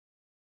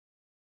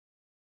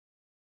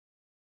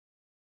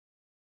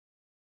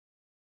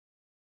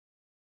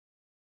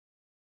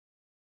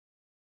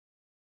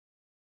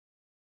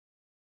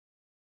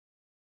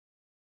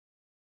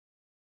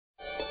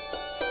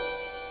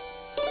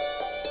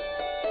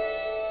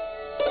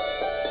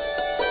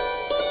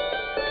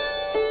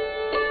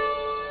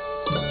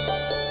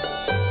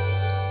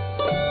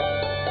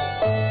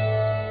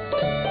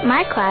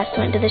My class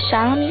went to the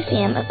Shiloh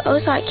Museum of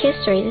Ozark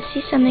History to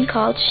see something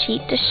called sheep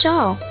to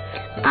shawl.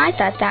 I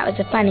thought that was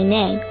a funny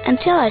name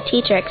until our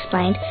teacher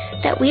explained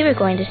that we were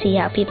going to see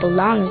how people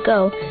long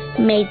ago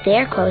made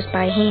their clothes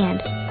by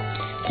hand.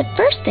 The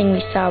first thing we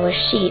saw was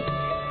sheep.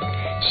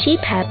 Sheep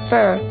have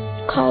fur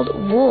called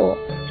wool,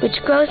 which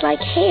grows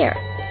like hair.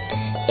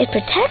 It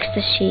protects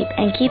the sheep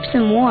and keeps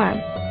them warm.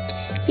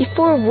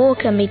 Before wool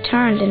can be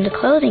turned into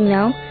clothing,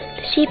 though,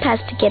 the sheep has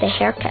to get a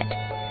haircut.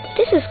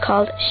 This is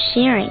called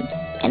shearing,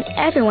 and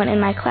everyone in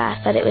my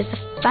class thought it was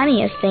the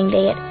funniest thing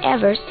they had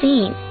ever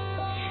seen.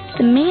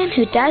 The man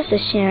who does the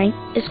shearing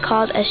is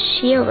called a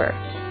shearer.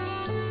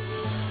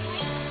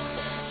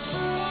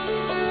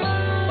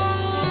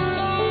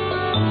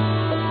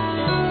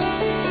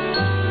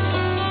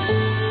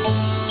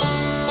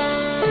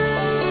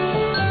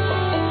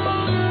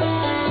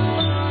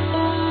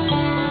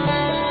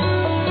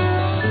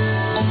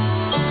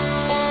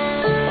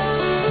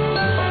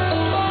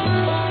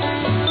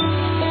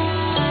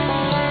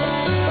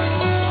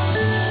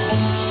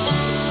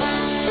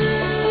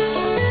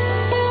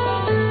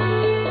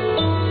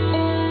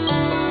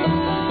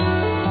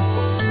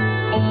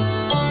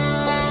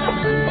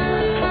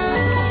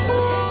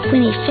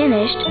 When he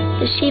finished,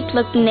 the sheep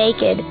looked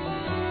naked.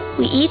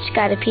 We each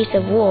got a piece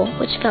of wool,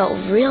 which felt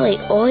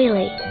really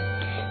oily.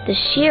 The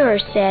shearer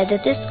said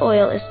that this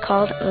oil is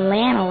called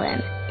lanolin.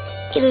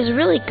 It is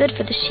really good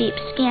for the sheep's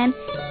skin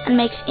and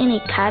makes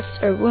any cuts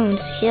or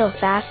wounds heal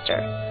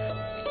faster.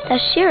 The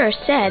shearer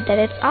said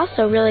that it's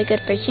also really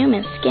good for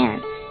human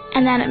skin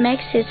and that it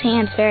makes his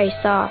hands very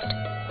soft.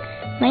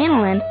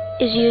 Lanolin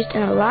is used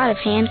in a lot of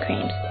hand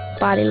creams,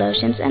 body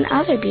lotions, and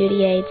other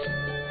beauty aids.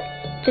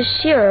 The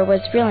shearer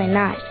was really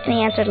nice, and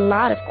he answered a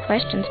lot of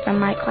questions from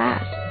my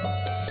class.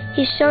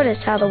 He showed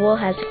us how the wool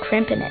has a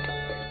crimp in it,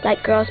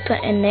 like girls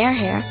put in their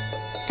hair,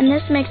 and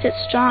this makes it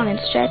strong and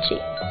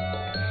stretchy.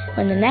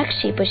 When the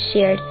next sheep was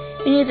sheared,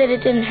 we knew that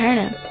it didn't hurt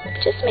him,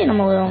 it just made him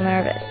a little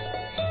nervous.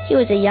 He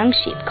was a young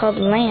sheep called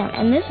a lamb,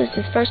 and this was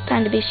his first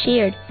time to be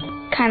sheared,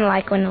 kind of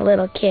like when a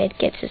little kid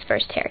gets his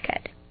first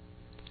haircut.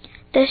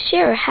 The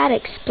shearer had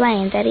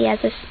explained that he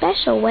has a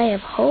special way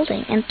of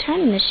holding and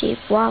turning the sheep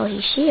while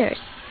he shears.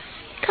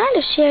 The kind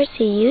of shears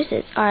he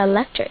uses are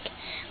electric,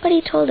 but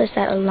he told us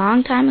that a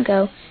long time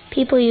ago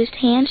people used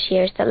hand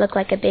shears that looked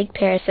like a big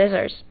pair of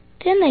scissors.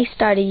 Then they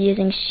started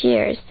using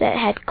shears that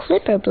had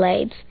clipper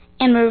blades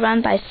and were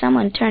run by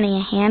someone turning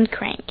a hand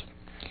crank.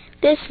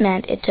 This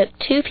meant it took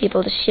 2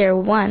 people to shear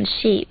 1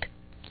 sheep.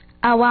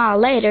 A while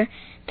later,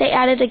 they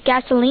added a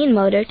gasoline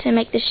motor to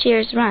make the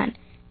shears run,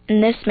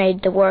 and this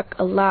made the work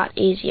a lot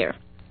easier.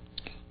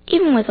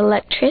 Even with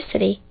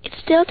electricity, it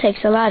still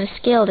takes a lot of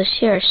skill to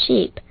shear a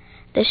sheep.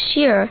 The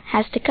shearer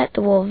has to cut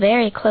the wool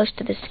very close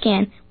to the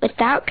skin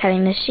without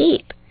cutting the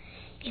sheep.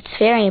 It's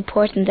very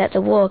important that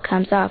the wool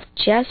comes off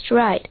just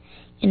right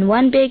in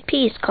one big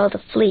piece called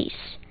a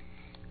fleece.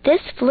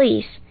 This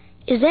fleece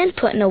is then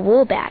put in a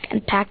wool bag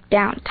and packed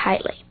down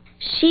tightly.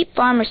 Sheep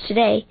farmers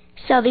today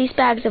sell these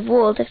bags of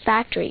wool to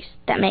factories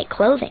that make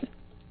clothing.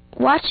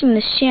 Watching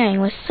the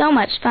shearing was so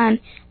much fun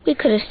we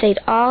could have stayed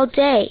all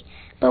day,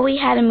 but we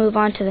had to move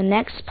on to the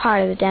next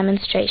part of the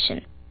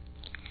demonstration.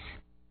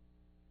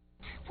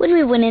 When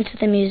we went into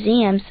the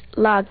museum's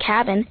log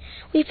cabin,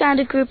 we found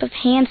a group of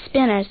hand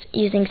spinners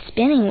using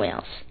spinning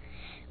wheels.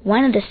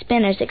 One of the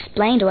spinners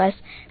explained to us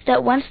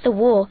that once the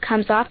wool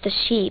comes off the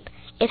sheep,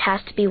 it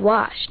has to be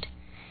washed.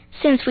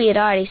 Since we had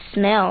already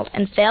smelled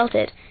and felt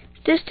it,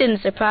 this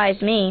didn't surprise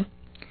me.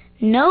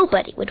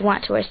 Nobody would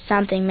want to wear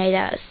something made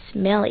out of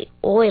smelly,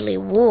 oily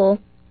wool.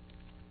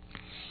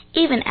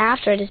 Even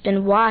after it has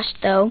been washed,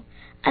 though,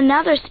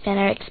 another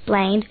spinner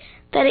explained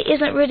that it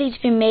isn't ready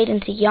to be made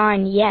into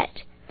yarn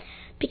yet.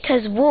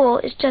 Because wool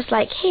is just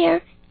like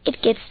hair,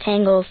 it gets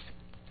tangles.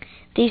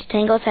 These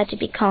tangles have to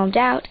be combed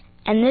out,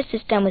 and this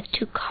is done with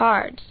 2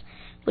 cards,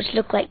 which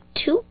look like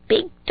 2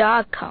 big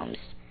dog combs.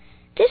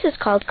 This is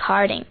called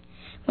carding.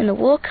 When the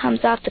wool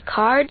comes off the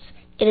cards,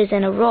 it is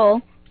in a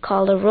roll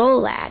called a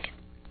roll-lag.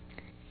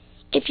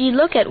 If you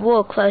look at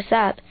wool close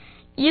up,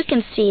 you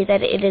can see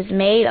that it is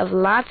made of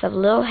lots of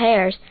little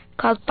hairs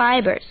called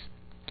fibers.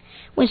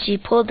 When she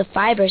pulled the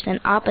fibers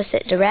in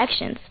opposite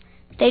directions,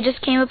 they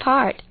just came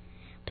apart.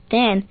 But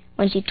then,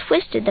 when she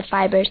twisted the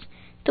fibers,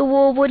 the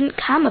wool wouldn't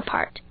come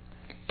apart.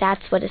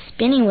 That's what a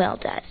spinning wheel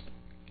does.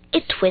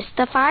 It twists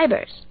the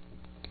fibers.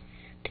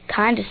 The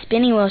kind of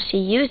spinning wheel she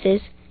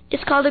uses is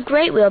called a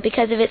great wheel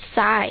because of its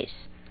size.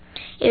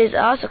 It is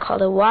also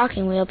called a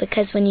walking wheel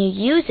because when you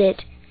use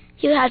it,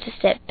 you have to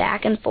step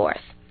back and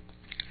forth.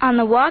 On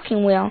the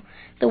walking wheel,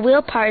 the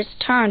wheel part is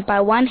turned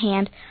by one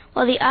hand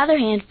while the other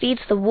hand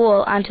feeds the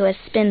wool onto a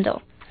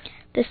spindle.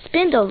 The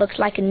spindle looks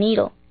like a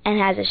needle and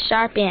has a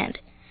sharp end.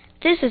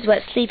 This is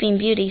what Sleeping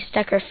Beauty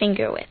stuck her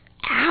finger with.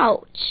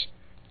 Ouch!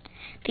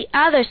 The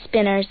other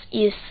spinners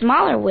use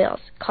smaller wheels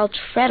called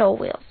treadle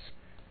wheels.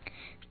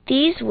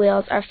 These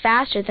wheels are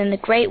faster than the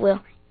great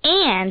wheel,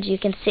 and you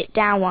can sit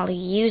down while you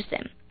use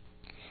them.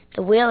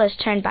 The wheel is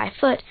turned by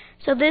foot,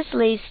 so this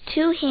leaves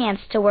 2 hands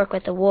to work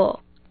with the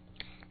wool.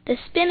 The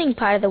spinning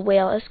part of the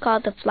wheel is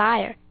called the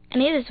flyer,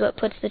 and it is what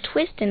puts the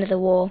twist into the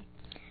wool.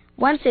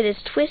 Once it is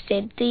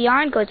twisted, the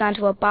yarn goes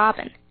onto a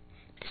bobbin.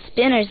 The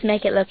spinners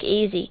make it look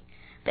easy,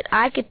 but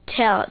I could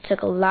tell it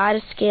took a lot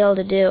of skill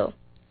to do.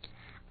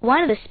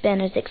 One of the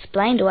spinners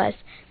explained to us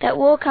that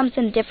wool comes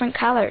in different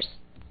colors.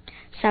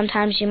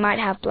 Sometimes you might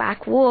have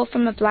black wool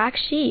from a black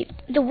sheep.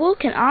 The wool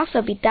can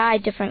also be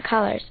dyed different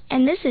colors,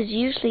 and this is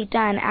usually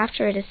done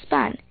after it is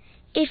spun.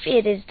 If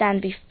it is done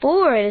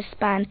before it is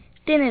spun,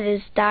 then it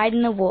is dyed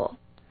in the wool.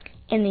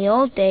 In the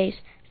old days,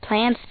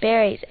 plants,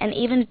 berries, and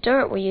even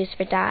dirt were used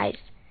for dyes.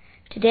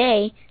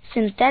 Today,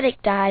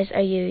 synthetic dyes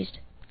are used.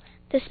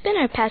 The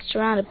spinner passed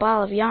around a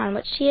ball of yarn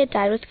which she had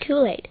dyed with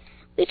Kool-Aid.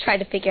 We tried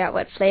to figure out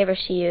what flavor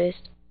she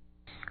used.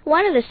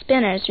 One of the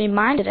spinners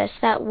reminded us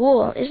that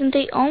wool isn't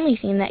the only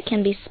thing that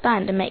can be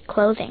spun to make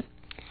clothing.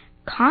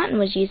 Cotton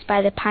was used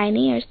by the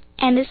pioneers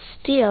and is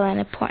still an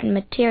important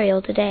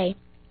material today.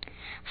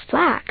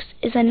 Flax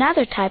is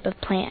another type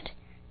of plant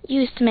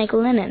used to make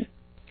linen.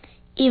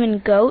 Even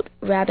goat,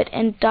 rabbit,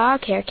 and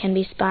dog hair can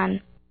be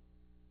spun.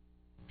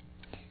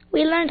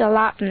 We learned a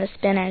lot from the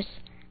spinners.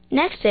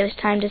 Next it was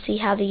time to see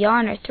how the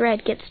yarn or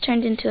thread gets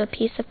turned into a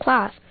piece of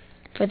cloth.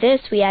 For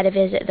this we had to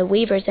visit the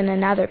weavers in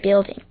another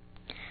building.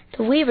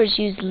 The weavers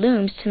use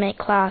looms to make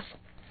cloth.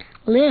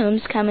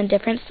 Looms come in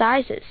different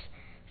sizes.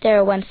 There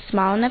are ones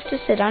small enough to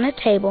sit on a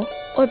table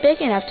or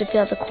big enough to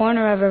fill the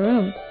corner of a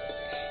room.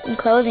 In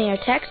clothing or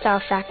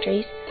textile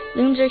factories,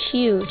 looms are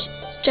huge,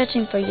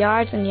 stretching for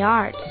yards and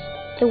yards.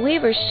 The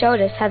weavers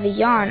showed us how the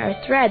yarn or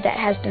thread that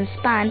has been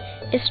spun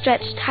is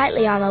stretched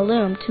tightly on the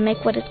loom to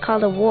make what is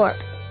called a warp.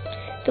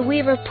 The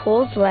weaver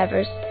pulls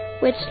levers,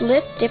 which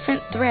lift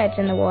different threads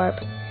in the warp.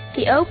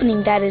 The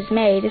opening that is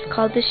made is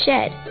called the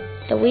shed.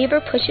 The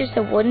weaver pushes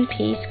a wooden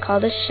piece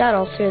called a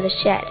shuttle through the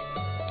shed.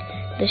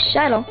 The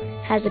shuttle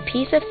has a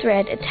piece of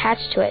thread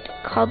attached to it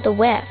called the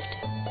weft.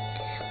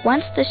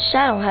 Once the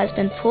shuttle has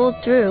been pulled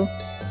through,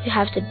 you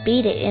have to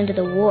beat it into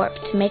the warp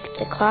to make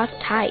the cloth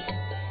tight.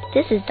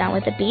 This is done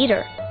with a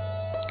beater.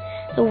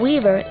 The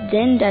weaver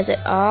then does it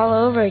all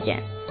over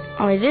again,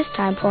 only this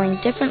time pulling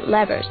different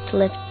levers to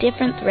lift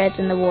different threads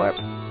in the warp.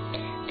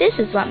 This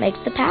is what makes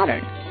the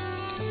pattern.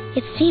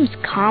 It seems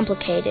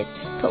complicated,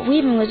 but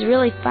weaving was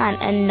really fun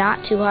and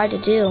not too hard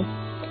to do.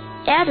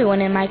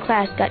 Everyone in my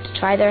class got to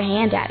try their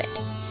hand at it.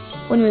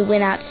 When we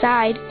went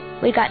outside,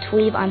 we got to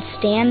weave on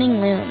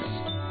standing looms.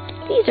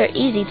 These are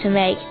easy to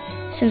make,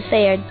 since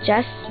they are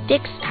just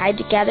sticks tied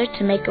together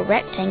to make a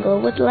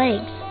rectangle with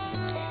legs.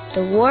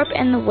 The warp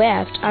and the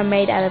weft are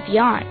made out of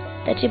yarn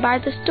that you buy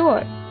at the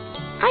store.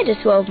 I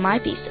just wove my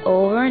piece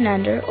over and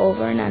under,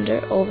 over and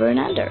under, over and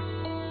under.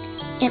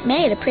 It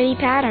made a pretty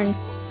pattern.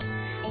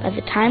 By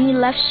the time we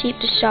left sheep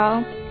to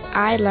shawl,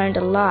 I learned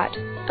a lot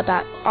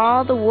about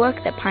all the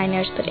work that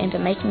pioneers put into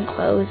making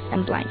clothes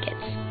and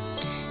blankets.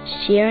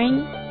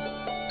 Shearing,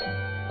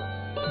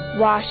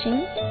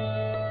 washing,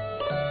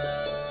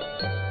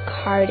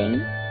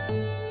 carding,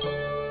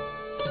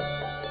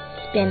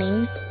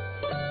 spinning,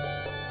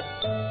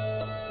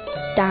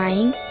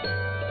 dyeing,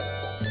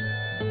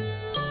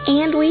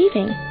 and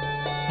weaving.